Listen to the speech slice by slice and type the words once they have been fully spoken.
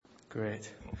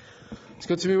Great. It's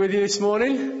good to be with you this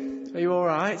morning. Are you all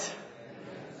right?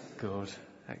 Good.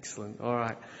 Excellent. All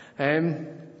right.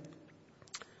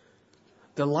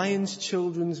 The Lions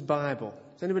Children's Bible.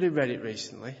 Has anybody read it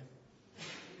recently?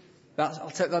 I'll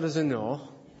take that as a no.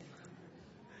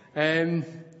 I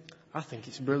think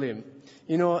it's brilliant.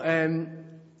 You know,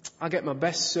 I get my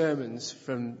best sermons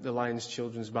from the Lions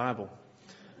Children's Bible.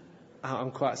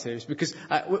 I'm quite serious because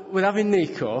we're having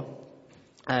Nico,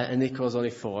 and Nico's only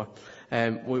 4.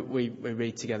 We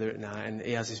read together at night, and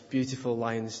he has this beautiful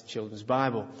Lions Children's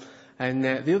Bible. And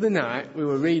the other night we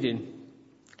were reading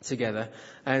together,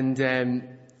 and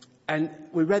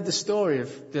we read the story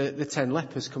of the 10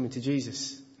 lepers coming to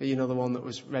Jesus. You know, the one that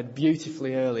was read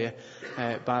beautifully earlier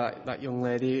by that young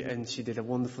lady, and she did a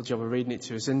wonderful job of reading it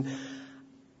to us. And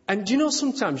do you know,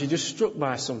 sometimes you're just struck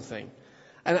by something,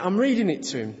 and I'm reading it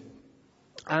to him,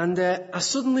 and I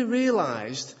suddenly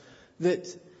realised that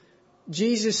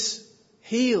Jesus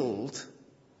healed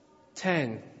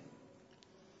 10,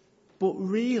 but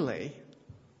really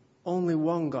only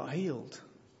 1 got healed.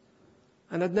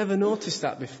 And I'd never noticed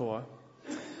that before.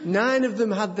 9 of them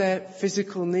had their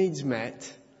physical needs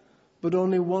met, but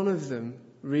only 1 of them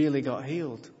really got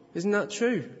healed. Isn't that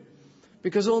true?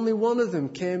 Because only 1 of them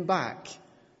came back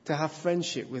to have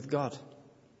friendship with God.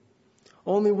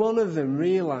 Only 1 of them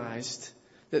realised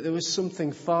that there was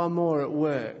something far more at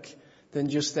work than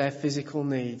just their physical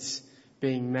needs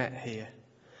being met here.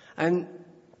 And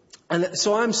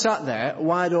so I'm sat there,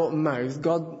 wide open mouth.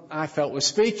 God, I felt, was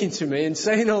speaking to me and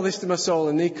saying all this to my soul,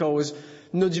 and Nico was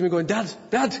nudging me going, Dad,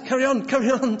 carry on.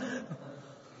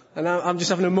 And I'm just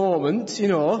having a moment, you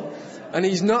know, and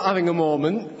he's not having a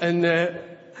moment, and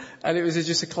it was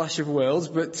just a clash of worlds,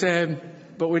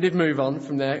 but we did move on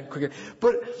from there quickly.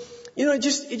 But, you know, it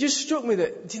just struck me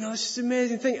that, you know, this is an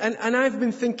amazing thing. And I've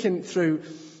been thinking through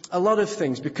a lot of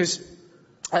things because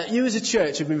you as a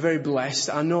church have been very blessed.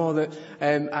 I know that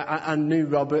I knew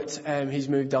Robert, he's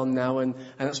moved on now, and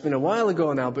that's been a while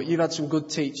ago now, but you've had some good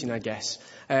teaching, I guess,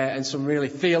 and some really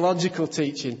theological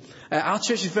teaching. Our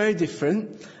church is very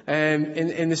different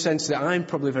in the sense that I'm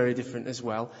probably very different as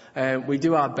well. We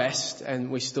do our best,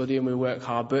 and we study and we work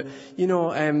hard, but,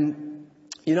 I'm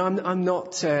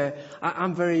not,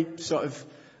 I'm very sort of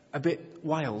a bit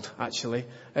wild, actually.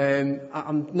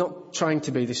 I'm not trying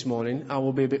to be this morning. I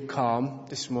will be a bit calm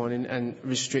this morning and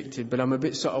restricted, but I'm a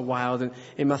bit sort of wild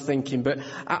in my thinking. But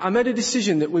I made a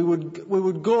decision that we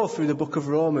would go through the book of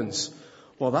Romans.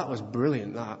 Well, that was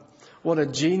brilliant, that. What a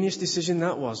genius decision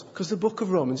that was. Because the book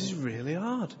of Romans is really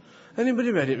hard.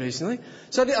 Anybody read it recently?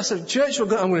 So I said, church, I'm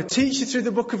going to teach you through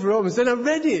the book of Romans. Then I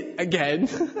read it again,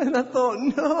 and I thought,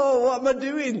 no, what am I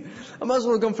doing? I might as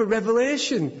well have gone for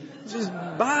Revelation. This is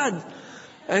bad.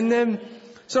 And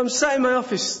so I'm sat in my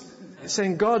office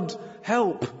saying, God,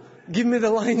 help. Give me the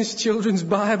Lions Children's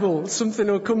Bible. Something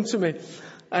will come to me.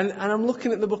 And I'm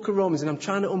looking at the book of Romans, and I'm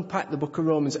trying to unpack the book of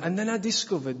Romans. And then I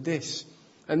discovered this.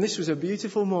 And this was a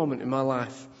beautiful moment in my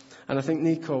life. And I think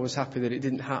Nico was happy that it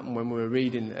didn't happen when we were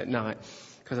reading at night,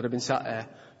 because I'd have been sat there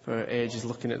for ages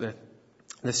looking at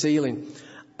the ceiling.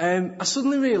 I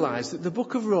suddenly realised that the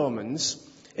book of Romans,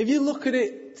 if you look at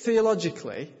it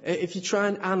theologically, if you try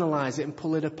and analyse it and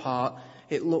pull it apart,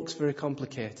 it looks very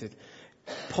complicated.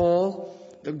 Paul,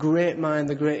 the great mind,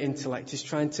 the great intellect, is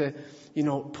trying to,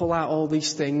 pull out all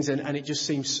these things, and it just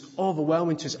seems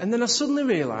overwhelming to us. And then I suddenly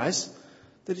realised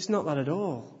that it's not that at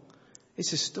all.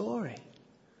 It's a story.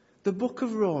 The book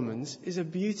of Romans is a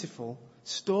beautiful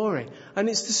story. And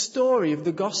it's the story of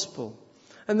the gospel.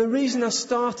 And the reason I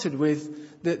started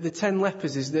with the 10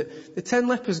 lepers is that the 10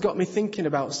 lepers got me thinking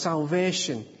about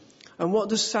salvation. And what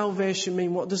does salvation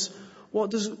mean? What is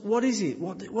it?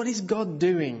 What is God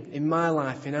doing in my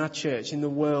life, in our church, in the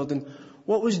world? And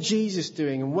what was Jesus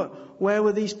doing? And where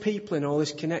were these people in all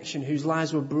this connection whose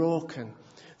lives were broken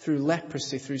through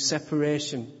leprosy, through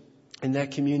separation in their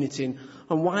community?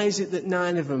 And why is it that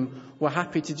 9 of them were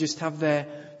happy to just have their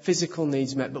physical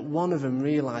needs met, but 1 of them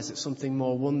realised that something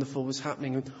more wonderful was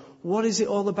happening? And what is it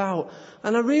all about?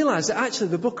 And I realised that actually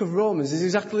the book of Romans is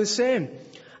exactly the same.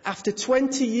 After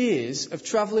 20 years of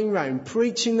travelling around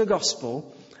preaching the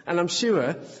gospel, and I'm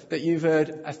sure that you've heard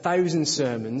 1,000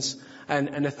 sermons, and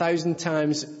 1,000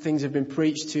 times things have been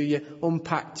preached to you,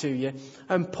 unpacked to you.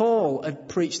 And Paul had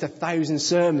preached 1,000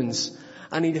 sermons,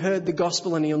 and he'd heard the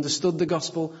gospel and he understood the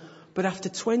gospel. But after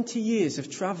 20 years of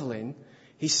travelling,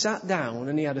 he sat down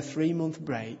and he had a 3-month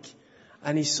break,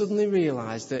 and he suddenly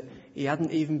realised that he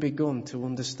hadn't even begun to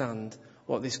understand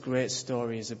what this great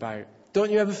story is about. Don't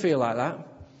you ever feel like that?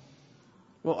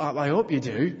 Well, I hope you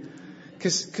do.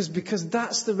 Because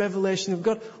that's the revelation of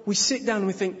God. We sit down and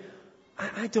we think,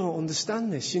 I don't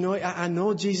understand this. I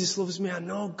know Jesus loves me. I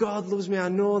know God loves me. I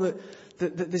know that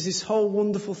there's this whole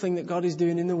wonderful thing that God is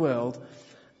doing in the world.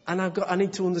 And I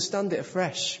need to understand it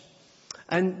afresh.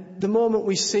 And the moment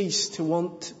we cease to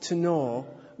want to know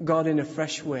God in a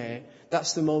fresh way,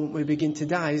 that's the moment we begin to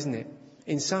die, isn't it?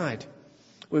 Inside.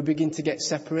 We begin to get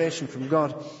separation from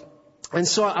God. And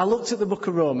so I looked at the book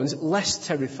of Romans less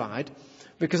terrified,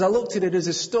 because I looked at it as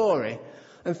a story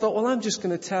and thought, well, I'm just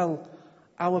going to tell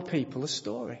our people a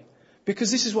story.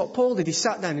 Because this is what Paul did. He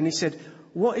sat down and he said,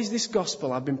 what is this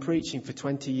gospel I've been preaching for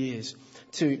 20 years?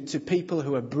 To people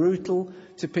who are brutal,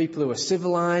 to people who are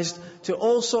civilized, to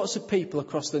all sorts of people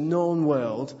across the known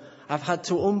world. I've had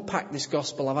to unpack this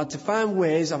gospel. I've had to find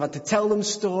ways. I've had to tell them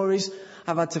stories.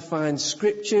 I've had to find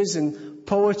scriptures and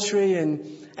poetry and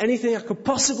anything I could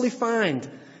possibly find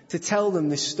to tell them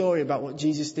this story about what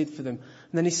Jesus did for them.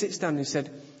 And then he sits down and he said,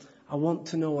 I want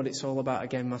to know what it's all about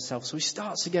again myself. So he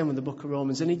starts again with the book of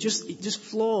Romans, and it just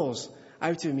flows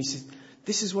out of him. He says,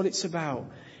 this is what it's about.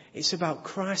 It's about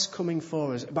Christ coming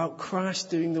for us, about Christ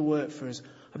doing the work for us,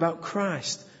 about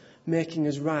Christ making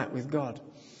us right with God.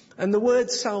 And the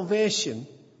word salvation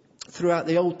throughout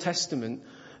the Old Testament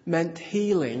meant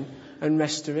healing and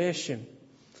restoration.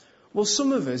 Well,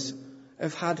 some of us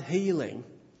have had healing,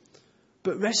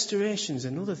 but restoration's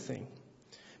another thing.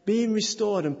 Being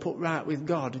restored and put right with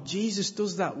God, Jesus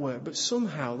does that work, but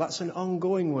somehow that's an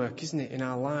ongoing work, isn't it, in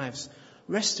our lives?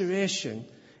 Restoration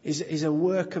is a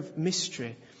work of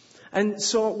mystery. And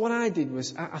so what I did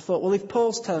was, I thought, well, if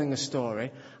Paul's telling a story,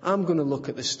 I'm going to look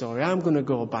at the story, I'm going to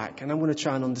go back, and I'm going to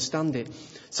try and understand it.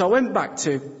 So I went back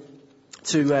to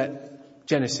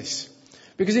Genesis.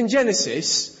 Because in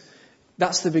Genesis,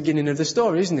 that's the beginning of the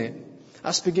story, isn't it?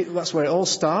 That's where it all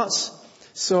starts.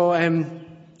 So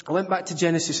I went back to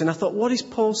Genesis and I thought, what is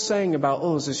Paul saying about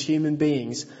us as human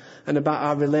beings and about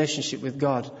our relationship with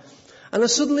God? And I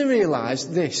suddenly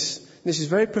realised this. This is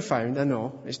very profound, I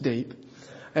know, it's deep.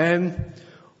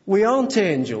 We aren't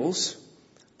angels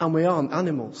and we aren't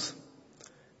animals.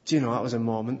 Do you know, that was a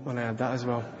moment when I had that as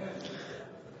well.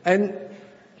 And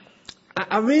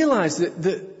I realised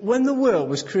that when the world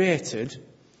was created,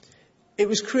 it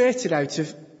was created out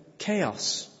of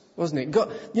chaos, wasn't it?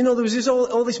 God, there was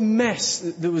all this mess.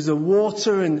 There was the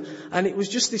water and it was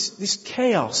just this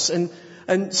chaos.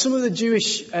 And some of the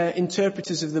Jewish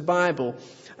interpreters of the Bible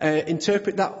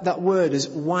interpret that word as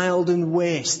wild and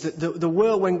waste. The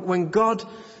world, when God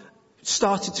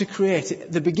started to create it,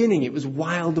 at the beginning it was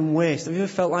wild and waste. Have you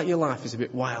ever felt like your life is a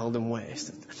bit wild and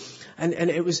waste? And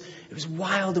it was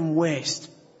wild and waste.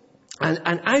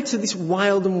 And out of this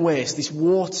wild and waste, this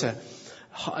water,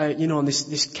 and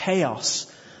this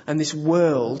chaos and this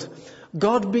world,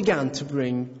 God began to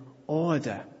bring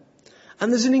order.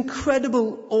 And there's an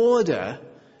incredible order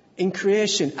in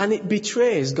creation, and it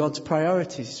betrays God's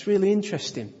priorities. It's really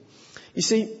interesting. You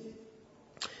see,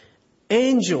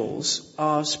 angels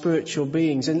are spiritual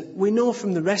beings, and we know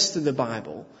from the rest of the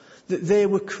Bible that they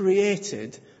were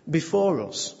created before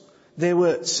us. They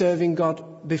were serving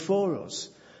God before us.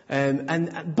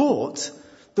 But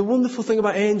the wonderful thing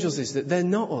about angels is that they're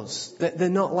not us. They're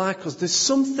not like us. There's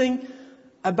something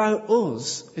about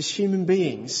us as human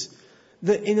beings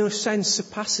that in a sense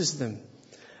surpasses them.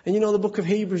 And the book of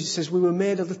Hebrews says we were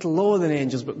made a little lower than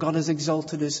angels, but God has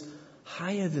exalted us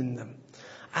higher than them.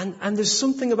 And there's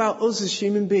something about us as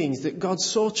human beings that God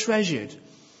so treasured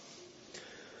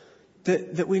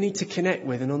that we need to connect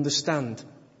with and understand.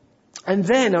 And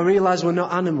then I realised we're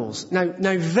not animals.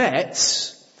 Now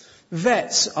vets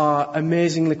are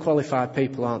amazingly qualified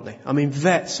people, aren't they? I mean,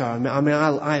 vets are,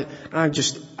 I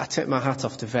take my hat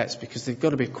off to vets because they've got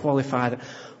to be qualified,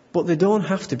 but they don't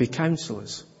have to be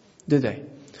counsellors, do they?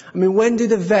 I mean, when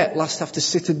did a vet last have to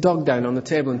sit a dog down on the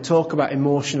table and talk about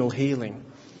emotional healing?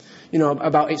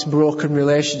 About its broken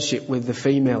relationship with the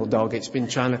female dog it's been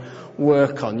trying to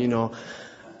work on,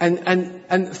 And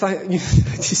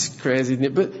it's crazy, isn't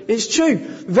it? But it's true.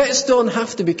 Vets don't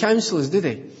have to be counsellors, do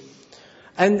they?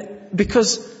 And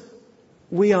because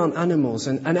we aren't animals,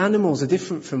 and animals are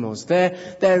different from us.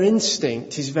 Their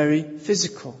instinct is very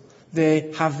physical.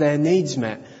 They have their needs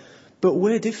met. But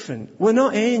we're different. We're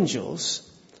not angels,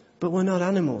 but we're not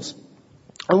animals.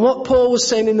 And what Paul was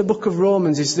saying in the book of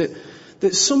Romans is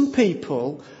that some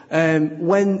people,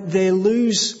 when they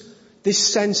lose this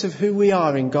sense of who we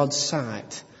are in God's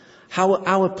sight,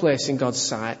 our place in God's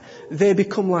sight, they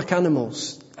become like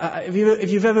animals.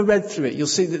 If you've ever read through it, you'll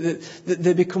see that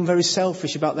they become very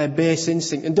selfish about their base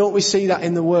instinct. And don't we see that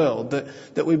in the world,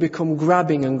 that we become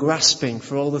grabbing and grasping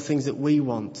for all the things that we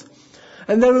want?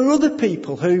 And there are other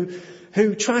people who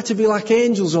who try to be like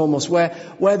angels almost,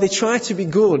 where they try to be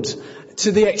good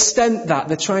to the extent that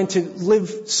they're trying to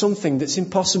live something that's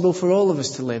impossible for all of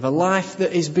us to live, a life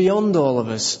that is beyond all of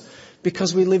us,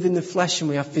 because we live in the flesh and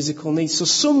we have physical needs. So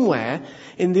somewhere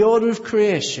in the order of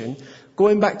creation,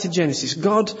 going back to Genesis,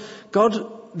 God,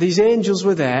 these angels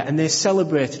were there and they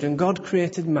celebrated, and God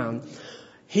created man.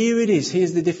 Here it is,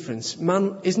 here's the difference.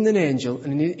 Man isn't an angel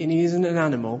and he isn't an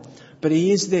animal, but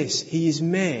he is this. He is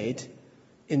made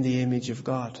in the image of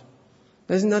God.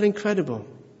 Isn't that incredible?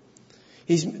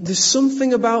 There's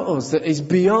something about us that is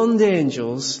beyond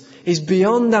angels, is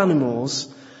beyond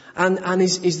animals, and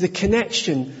is the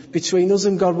connection between us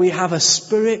and God. We have a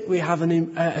spirit, we have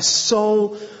a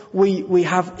soul, we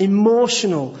have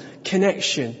emotional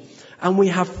connection, and we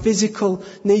have physical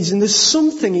needs. And there's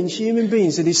something in human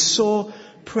beings that is so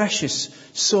precious,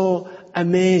 so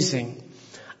amazing.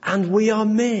 And we are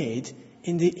made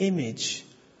in the image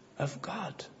of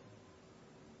God.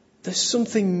 There's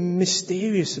something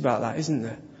mysterious about that, isn't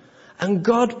there? And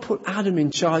God put Adam in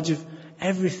charge of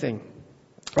everything.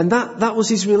 And that was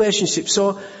his relationship.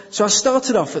 So I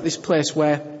started off at this place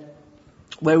where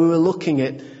we were looking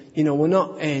at, we're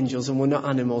not angels and we're not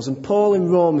animals. And Paul in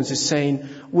Romans is saying,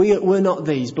 we're not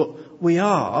these, but we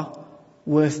are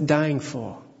worth dying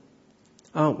for.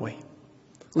 Aren't we?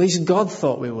 At least God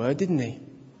thought we were, didn't he?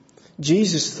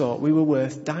 Jesus thought we were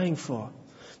worth dying for.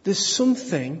 There's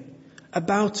something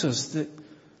about us that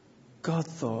God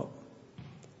thought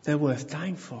they're worth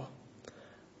dying for.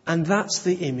 And that's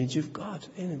the image of God.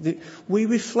 We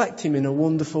reflect him in a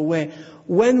wonderful way.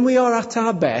 When we are at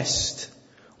our best,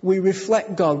 we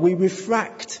reflect God. We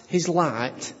refract his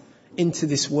light into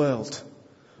this world.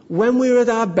 When we're at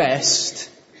our best,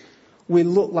 we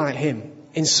look like him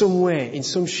in some way, in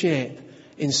some shape,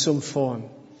 in some form.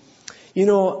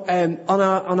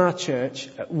 On our church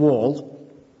wall,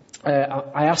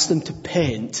 I asked them to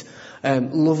paint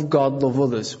love God, love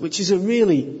others, which is a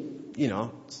really,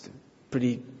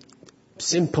 pretty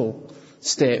simple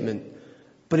statement.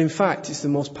 But in fact, it's the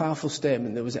most powerful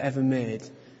statement that was ever made,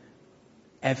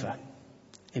 ever,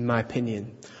 in my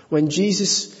opinion. When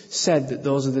Jesus said that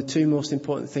those are the two most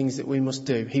important things that we must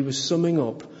do, he was summing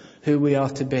up who we are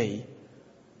to be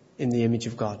in the image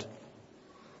of God.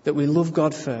 That we love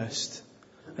God first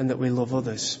and that we love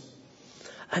others.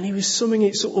 And he was summing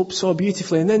it up so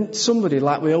beautifully. And then somebody,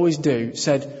 like we always do,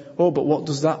 said, but what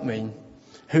does that mean?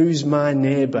 Who's my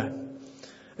neighbour?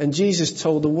 And Jesus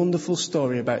told a wonderful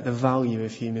story about the value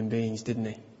of human beings, didn't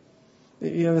he?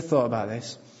 Have you ever thought about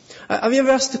this? Have you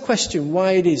ever asked the question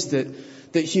why it is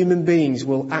that human beings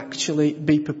will actually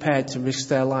be prepared to risk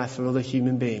their life for other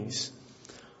human beings?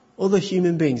 Other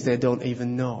human beings they don't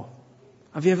even know.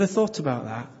 Have you ever thought about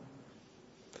that?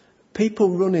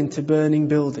 People run into burning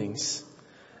buildings.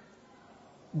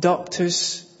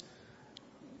 Doctors,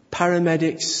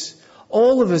 paramedics,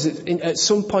 all of us at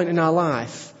some point in our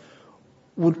life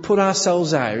would put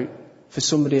ourselves out for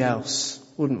somebody else,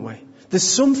 wouldn't we? There's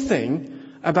something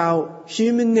about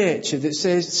human nature that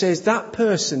says that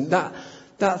person,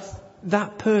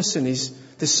 that person is,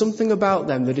 there's something about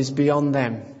them that is beyond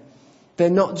them. They're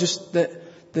not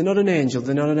an angel,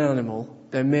 they're not an animal,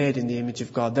 they're made in the image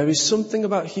of God. There is something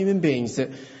about human beings that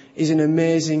is an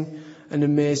amazing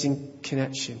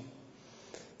connection.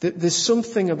 There's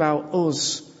something about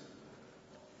us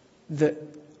that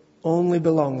only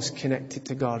belongs connected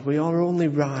to God. We are only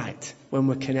right when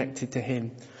we're connected to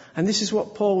him. And this is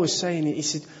what Paul was saying. He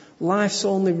said, life's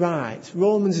only right.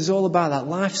 Romans is all about that.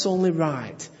 Life's only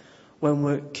right when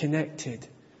we're connected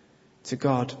to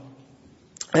God.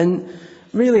 And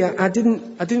really, I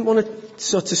didn't want to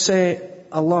sort of say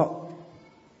a lot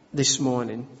this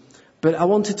morning, but I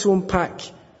wanted to unpack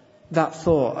that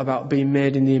thought about being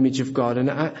made in the image of God.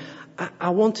 And I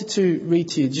wanted to read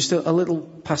to you just a little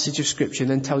passage of scripture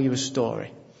and then tell you a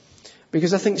story.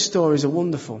 Because I think stories are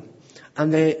wonderful.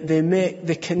 And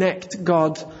they connect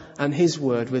God and his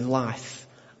word with life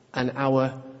and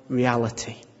our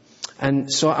reality.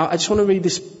 And so I just want to read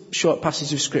this short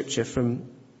passage of scripture from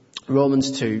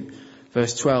Romans 2,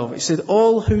 verse 12. It says,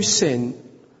 all who sin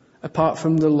apart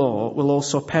from the law will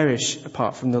also perish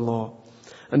apart from the law.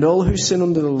 And all who sin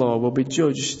under the law will be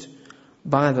judged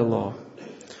by the law.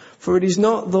 For it is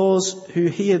not those who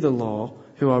hear the law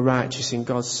who are righteous in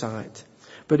God's sight,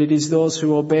 but it is those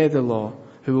who obey the law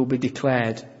who will be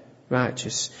declared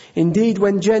righteous. Indeed,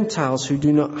 when Gentiles who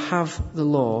do not have the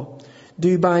law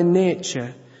do by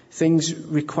nature things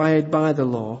required by the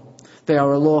law, they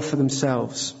are a law for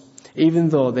themselves, even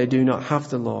though they do not have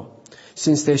the law,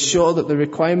 since they show that the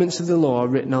requirements of the law are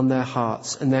written on their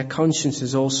hearts, and their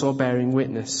consciences also bearing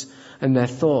witness, and their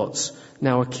thoughts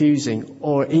now accusing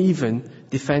or even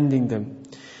defending them.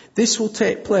 This will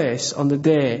take place on the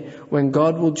day when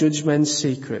God will judge men's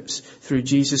secrets through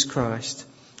Jesus Christ,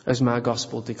 as my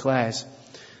gospel declares.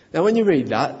 Now when you read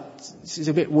that, it's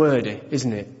a bit wordy,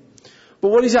 isn't it? But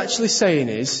what he's actually saying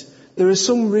is, there are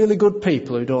some really good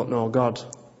people who don't know God.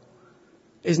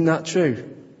 Isn't that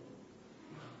true?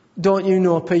 Don't you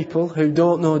know people who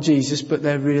don't know Jesus, but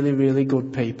they're really, really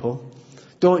good people?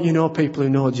 Don't you know people who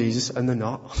know Jesus and they're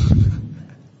not?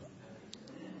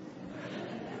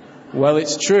 Well,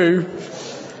 it's true.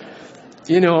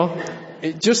 You know,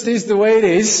 it just is the way it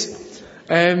is.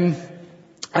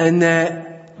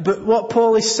 But what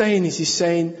Paul is saying is he's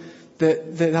saying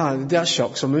that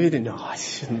shocks some reading. No, I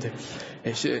shouldn't do.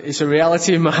 It's a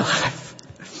reality in my life.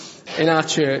 In our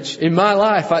church. In my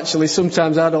life, actually,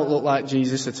 sometimes I don't look like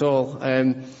Jesus at all.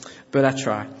 But I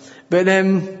try. But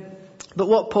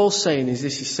what Paul's saying is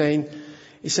this.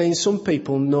 He's saying some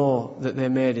people know that they're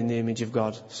made in the image of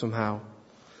God somehow.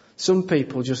 Some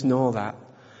people just know that.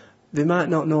 They might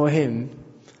not know him.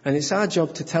 And it's our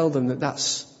job to tell them that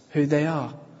that's who they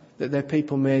are. That they're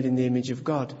people made in the image of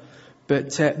God.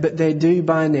 But they do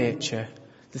by nature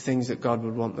the things that God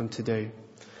would want them to do.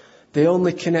 The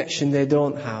only connection they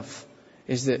don't have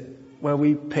is that where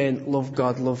we paint love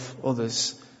God, love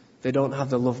others, they don't have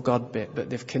the love God bit, but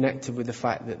they've connected with the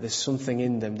fact that there's something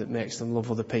in them that makes them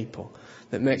love other people,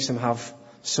 that makes them have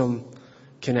some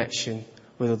connection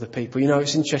with other people. You know,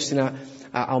 it's interesting,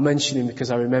 I'll mention him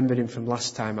because I remembered him from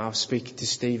last time. I was speaking to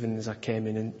Stephen as I came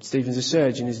in, and Stephen's a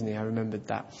surgeon, isn't he? I remembered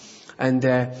that. And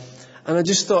I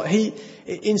just thought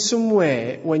in some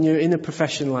way, when you're in a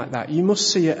profession like that, you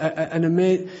must see an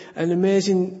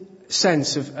amazing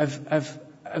sense of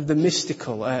the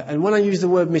mystical. And when I use the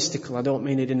word mystical, I don't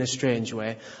mean it in a strange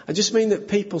way. I just mean that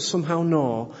people somehow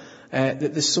know that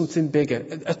there's something bigger.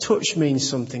 A touch means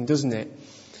something, doesn't it?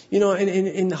 You know,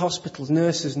 in the hospitals,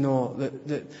 nurses know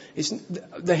that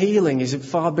the healing is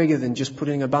far bigger than just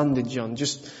putting a bandage on,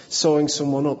 just sewing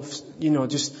someone up, you know,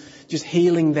 just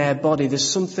healing their body. There's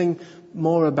something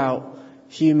more about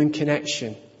human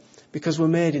connection because we're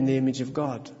made in the image of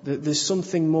God. There's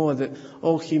something more that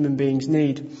all human beings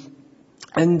need.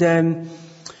 And,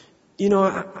 you know,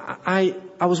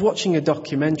 I was watching a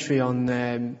documentary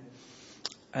on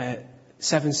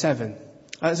 7/7.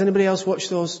 Has anybody else watched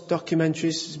those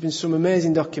documentaries? There's been some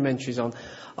amazing documentaries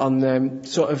on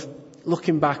sort of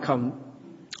looking back on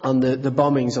the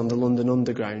bombings on the London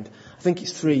Underground. I think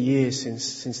it's 3 years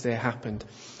since they happened.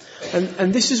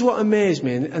 And this is what amazed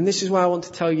me, and this is why I want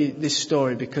to tell you this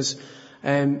story, because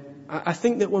I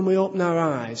think that when we open our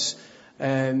eyes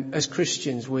as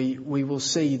Christians, we will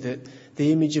see that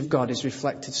the image of God is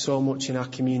reflected so much in our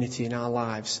community, in our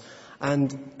lives.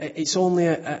 And it's only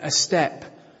a step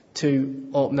to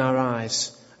open our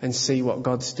eyes and see what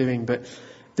God's doing. But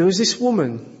there was this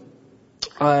woman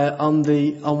on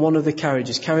one of the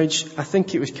carriages. I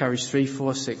think it was carriage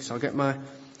 346. I'll get my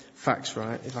facts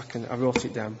right if I can. I wrote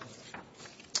it down.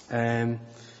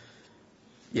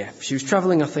 She was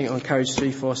travelling, I think, on carriage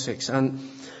 346, and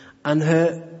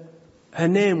her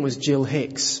name was Jill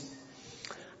Hicks,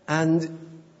 and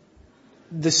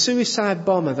the suicide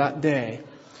bomber that day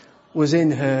was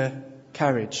in her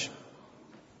carriage.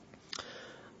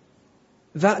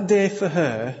 That day for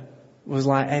her was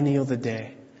like any other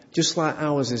day, just like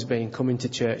ours has been coming to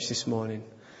church this morning.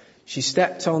 She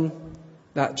stepped on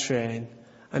that train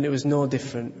and it was no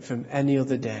different from any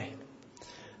other day.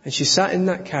 And she sat in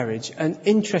that carriage, and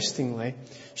interestingly,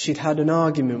 she'd had an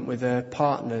argument with her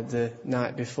partner the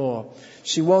night before.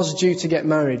 She was due to get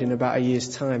married in about a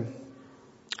year's time,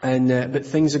 but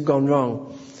things had gone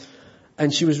wrong.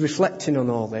 And she was reflecting on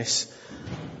all this.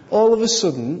 All of a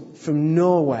sudden, from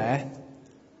nowhere,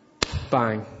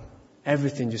 bang,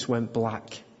 everything just went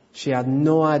black. She had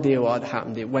no idea what had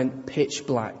happened. It went pitch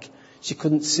black. She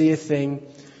couldn't see a thing.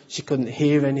 She couldn't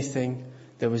hear anything.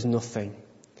 There was nothing.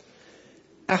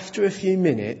 After a few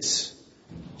minutes,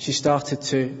 she started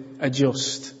to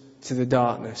adjust to the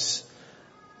darkness.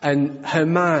 And her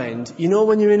mind, you know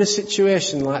when you're in a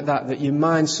situation like that your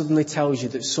mind suddenly tells you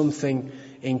that something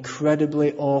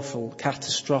incredibly awful,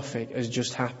 catastrophic has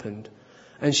just happened.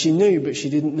 And she knew, but she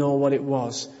didn't know what it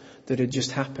was that had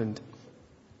just happened.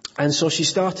 And so she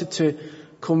started to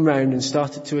come round and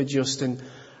started to adjust and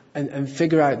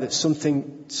figure out that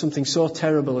something so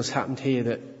terrible has happened here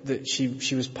that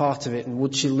she was part of it, and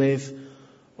would she live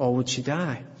or would she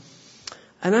die?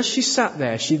 And as she sat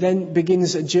there, she then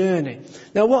begins a journey.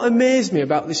 Now what amazed me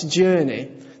about this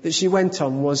journey that she went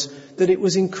on was that it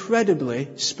was incredibly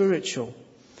spiritual.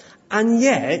 And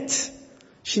yet,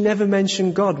 she never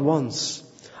mentioned God once.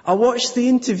 I watched the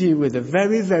interview with her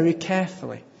very, very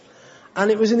carefully. And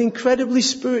it was an incredibly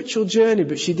spiritual journey,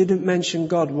 but she didn't mention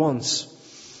God once.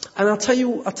 And I'll tell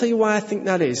you why I think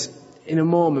that is in a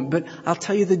moment, but I'll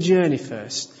tell you the journey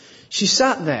first. She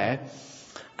sat there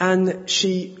and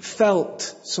she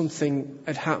felt something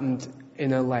had happened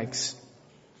in her legs.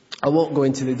 I won't go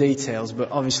into the details,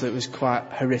 but obviously it was quite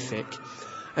horrific.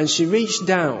 And she reached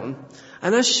down,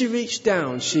 and as she reached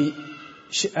down,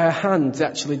 her hand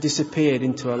actually disappeared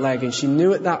into her leg, and she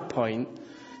knew at that point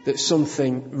that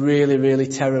something really, really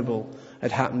terrible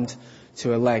had happened to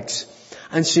her legs.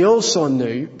 And she also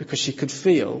knew, because she could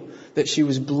feel, that she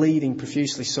was bleeding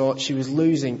profusely, so she was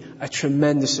losing a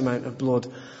tremendous amount of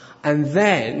blood. And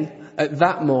then, at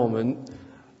that moment,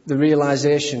 the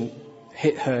realization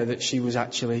hit her that she was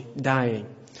actually dying,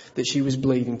 that she was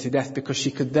bleeding to death, because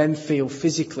she could then feel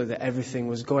physically that everything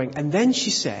was going. And then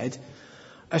she said,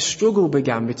 a struggle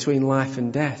began between life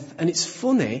and death. And it's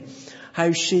funny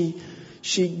how she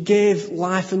gave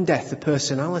life and death a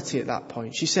personality at that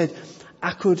point. She said,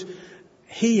 I could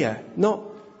hear, not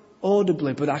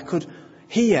audibly, but I could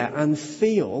hear and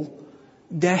feel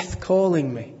death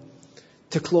calling me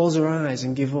to close her eyes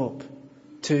and give up,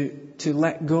 to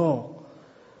let go.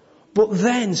 But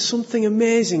then something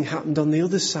amazing happened on the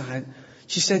other side.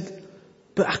 She said,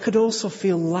 but I could also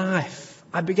feel life.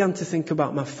 I began to think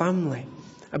about my family,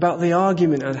 about the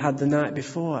argument I'd had the night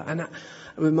before, and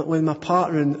with my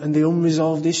partner, and the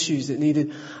unresolved issues that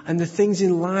needed, and the things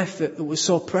in life that were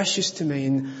so precious to me,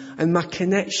 and my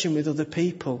connection with other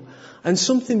people. And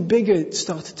something bigger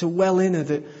started to well in her,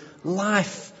 that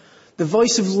life, the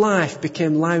voice of life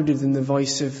became louder than the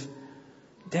voice of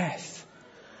death.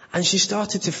 And she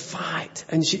started to fight,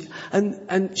 and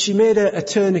she made a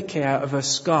tourniquet out of her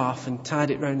scarf and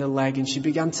tied it round her leg, and she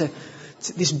began to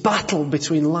this battle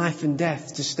between life and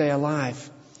death to stay alive.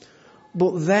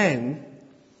 But then,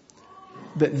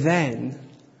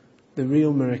 the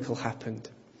real miracle happened.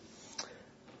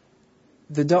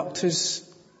 The doctors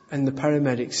and the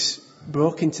paramedics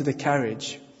broke into the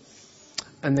carriage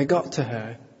and they got to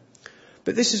her.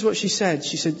 But this is what she said.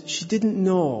 She said she didn't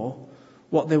know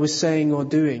what they were saying or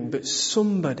doing, but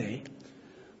somebody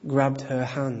grabbed her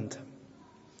hand.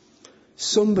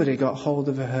 Somebody got hold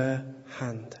of her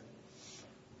hand.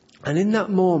 And in that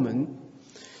moment,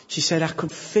 she said, I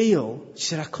couldn't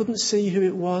see who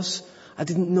it was. I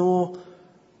didn't know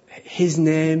his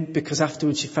name, because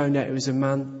afterwards she found out it was a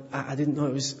man. I didn't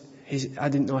know I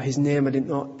didn't know his name. I didn't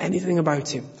know anything about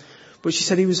him. But she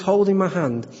said he was holding my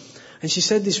hand. And she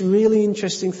said this really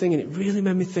interesting thing, and it really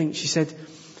made me think. She said,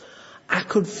 I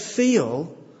could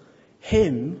feel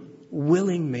him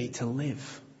willing me to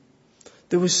live.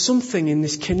 There was something in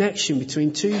this connection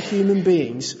between two human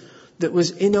beings that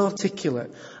was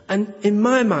inarticulate. And in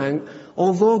my mind,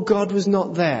 although God was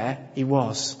not there, He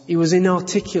was. He was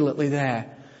inarticulately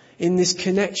there. In this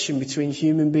connection between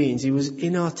human beings, He was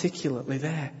inarticulately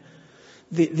there.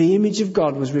 The image of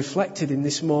God was reflected in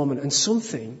this moment, and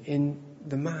something in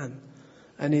the man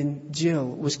and in Jill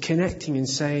was connecting and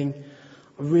saying,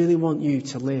 I really want you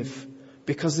to live,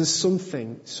 because there's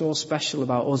something so special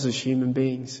about us as human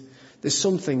beings. There's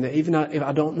something that even if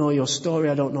I don't know your story,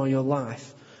 I don't know your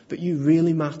life, but you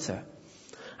really matter.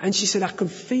 And she said, I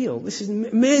could feel, this is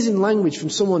amazing language from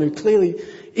someone who clearly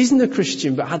isn't a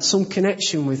Christian, but had some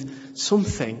connection with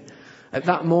something at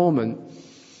that moment.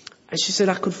 And she said,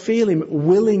 I could feel him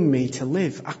willing me to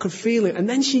live. I could feel it. And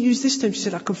then she used this term, she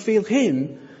said, I could feel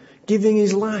him giving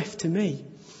his life to me.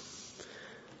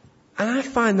 And I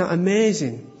find that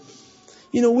amazing.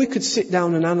 You know, we could sit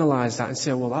down and analyse that and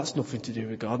say, well, that's nothing to do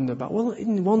with God. Well,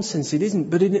 in one sense it isn't,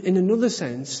 but in another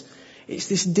sense, it's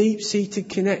this deep-seated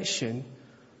connection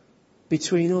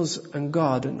between us and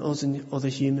God and us and other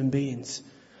human beings.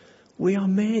 We are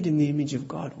made in the image of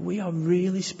God. We are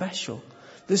really special.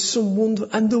 There's some wonder,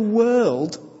 and the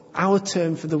world, our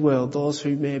term for the world, those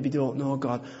who maybe don't know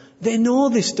God, they know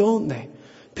this, don't they?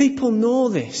 People know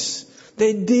this.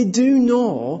 They do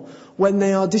know when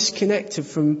they are disconnected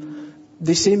from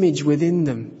this image within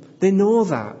them. They know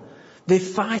that. They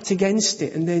fight against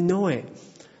it, and they know it.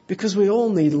 Because we all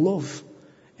need love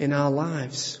in our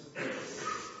lives.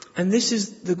 And this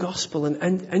is the gospel.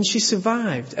 And she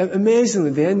survived.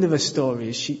 Amazingly, the end of her story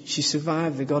is she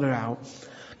survived. They got her out.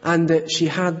 And she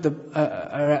had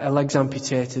her legs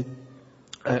amputated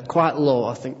quite low,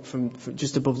 I think, from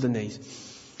just above the knees.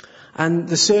 And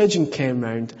the surgeon came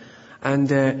round,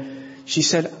 and she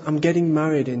said, I'm getting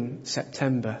married in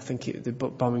September. I think the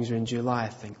bombings were in July, I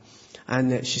think.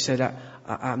 And she said,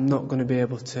 I'm not going to be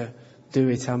able to do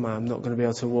it, am I? I'm not going to be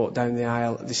able to walk down the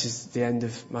aisle. This is the end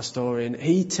of my story. And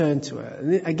he turned to her.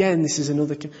 And again, this is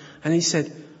another... And he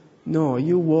said, no,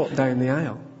 you walk down the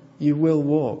aisle. You will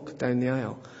walk down the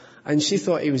aisle. And she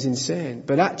thought he was insane.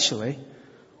 But actually,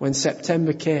 when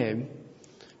September came,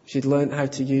 she'd learnt how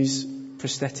to use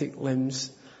prosthetic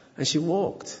limbs, and she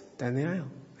walked down the aisle,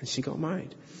 and she got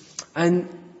married. And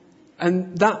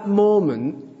that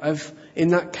moment in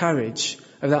that carriage,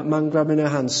 of that man grabbing her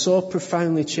hand, so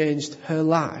profoundly changed her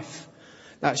life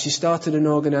that she started an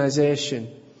organisation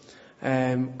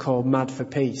called Mad for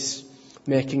Peace,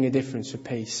 making a difference for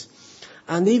peace.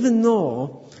 And even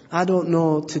though I don't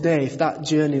know today if that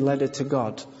journey led her to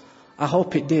God, I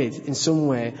hope it did in some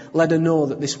way, let her know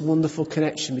that this wonderful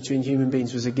connection between human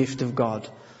beings was a gift of God,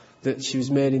 that she was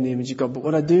made in the image of God. But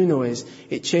what I do know is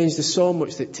it changed her so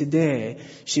much that today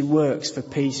she works for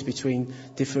peace between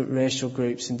different racial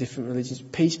groups and different religions,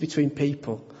 peace between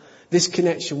people. This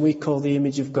connection we call the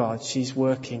image of God, she's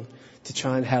working to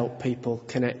try and help people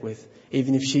connect with,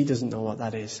 even if she doesn't know what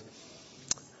that is.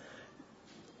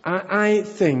 I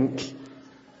think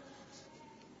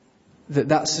that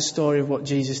that's the story of what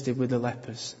Jesus did with the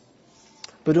lepers.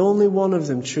 But only one of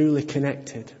them truly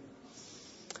connected.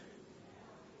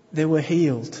 They were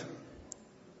healed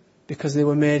because they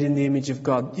were made in the image of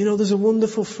God. You know, there's a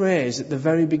wonderful phrase at the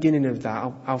very beginning of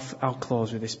that. I'll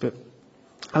close with this, but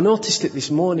I noticed it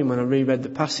this morning when I reread the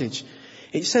passage.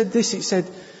 It said this, it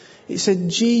said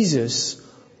Jesus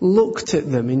looked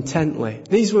at them intently.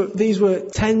 These were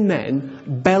 10 men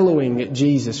bellowing at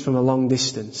Jesus from a long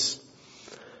distance,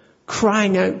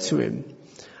 crying out to him.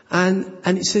 And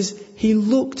it says he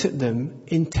looked at them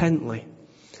intently.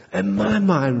 And my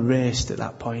mind raced at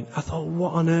that point. I thought,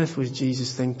 what on earth was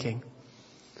Jesus thinking?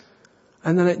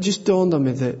 And then it just dawned on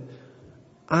me that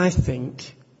I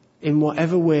think in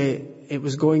whatever way it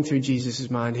was going through Jesus'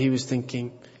 mind, he was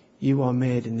thinking, you are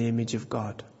made in the image of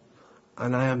God.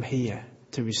 And I am here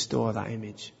to restore that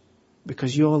image.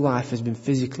 Because your life has been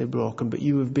physically broken, but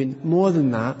you have been, more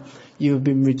than that, you have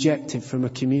been rejected from a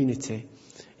community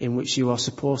in which you are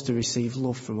supposed to receive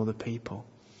love from other people.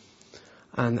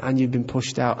 And you've been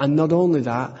pushed out. And not only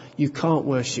that, you can't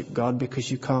worship God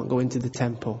because you can't go into the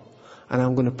temple. And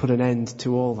I'm going to put an end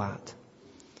to all that.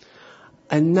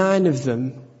 And 9 of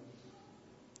them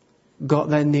got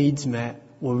their needs met,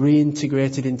 were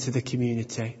reintegrated into the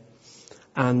community,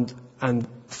 and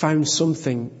found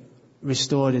something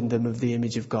restored in them of the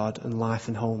image of God and life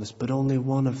and wholeness. But only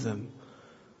one of them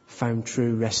found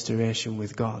true restoration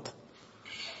with God.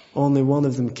 Only one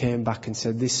of them came back and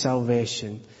said, this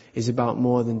salvation is about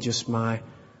more than just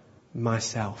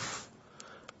myself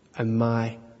and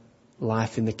my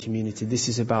life in the community. This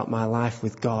is about my life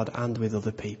with God and with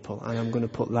other people. And I'm going to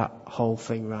put that whole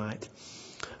thing right.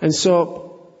 And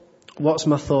so, what's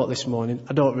my thought this morning?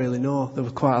 I don't really know. There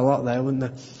was quite a lot there, wasn't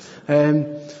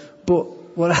there? But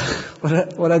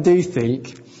what I do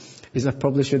think is I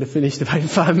probably should have finished about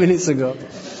 5 minutes ago.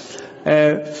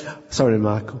 Sorry,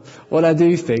 Michael. What I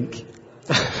do think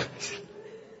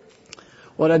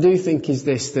is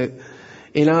this, that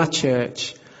in our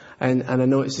church, and I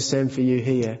know it's the same for you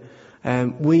here,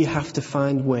 we have to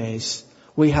find ways,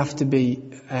 we have to be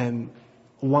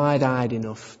wide-eyed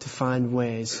enough to find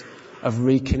ways of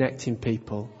reconnecting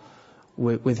people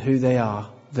with who they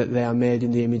are, that they are made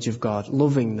in the image of God,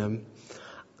 loving them,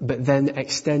 but then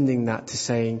extending that to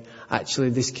saying,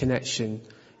 actually this connection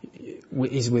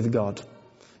is with God.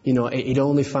 You know, it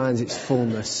only finds its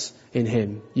fullness in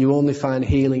Him. You only find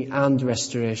healing and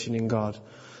restoration in God.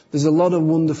 There's a lot of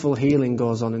wonderful healing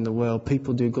goes on in the world.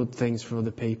 People do good things for other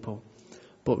people.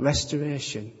 But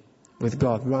restoration with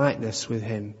God, rightness with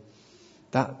Him,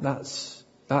 that's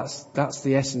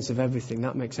the essence of everything.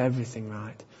 That makes everything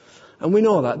right. And we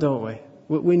know that, don't we?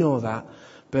 We know that.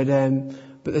 But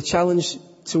the challenge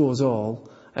to us all,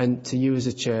 and to you as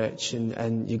a church,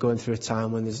 and you're going through a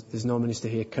time when there's no minister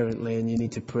here currently, and you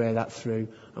need to pray that through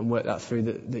and work that through,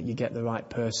 that you get the right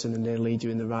person and they lead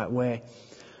you in the right way.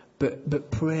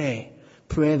 But pray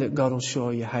that God will show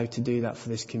you how to do that for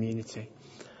this community.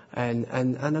 And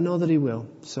I know that He will.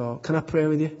 So can I pray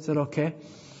with you? Is that okay?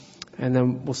 And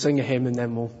then we'll sing a hymn, and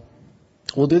then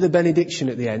we'll do the benediction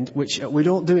at the end, which we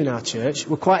don't do in our church.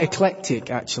 We're quite eclectic,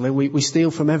 actually. We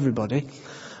steal from everybody.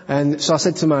 And so I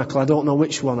said to Michael, I don't know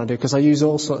which one I do, because I use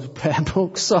all sorts of prayer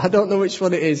books, so I don't know which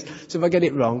one it is. So if I get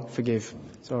it wrong, forgive.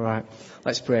 It's all right.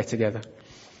 Let's pray together.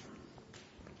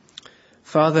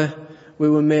 Father, we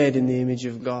were made in the image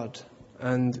of God,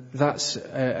 and that's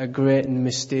a great and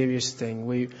mysterious thing.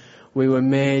 We were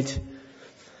made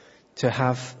to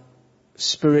have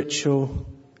spiritual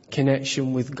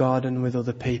connection with God and with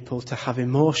other people, to have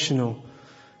emotional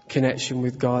connection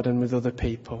with God and with other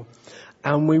people.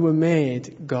 And we were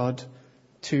made, God,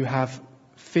 to have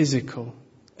physical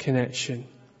connection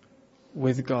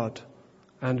with God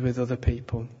and with other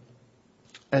people.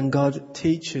 And God,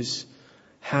 teach us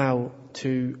how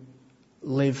to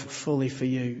live fully for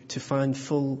you, to find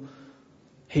full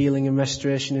healing and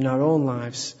restoration in our own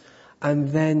lives, and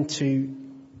then to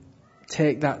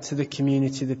take that to the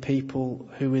community, the people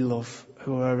who we love,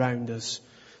 who are around us,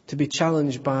 to be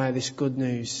challenged by this good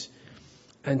news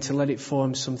and to let it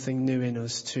form something new in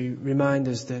us, to remind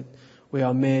us that we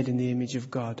are made in the image of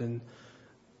God and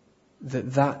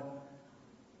that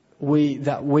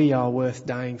we are worth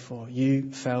dying for.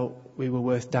 You felt we were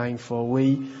worth dying for.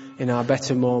 We, in our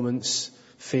better moments,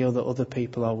 feel that other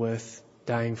people are worth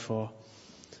dying for.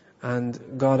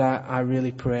 And God, I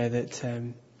really pray that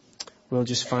we'll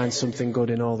just find something good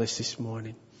in all this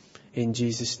morning. In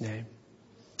Jesus' name.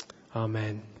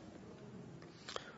 Amen.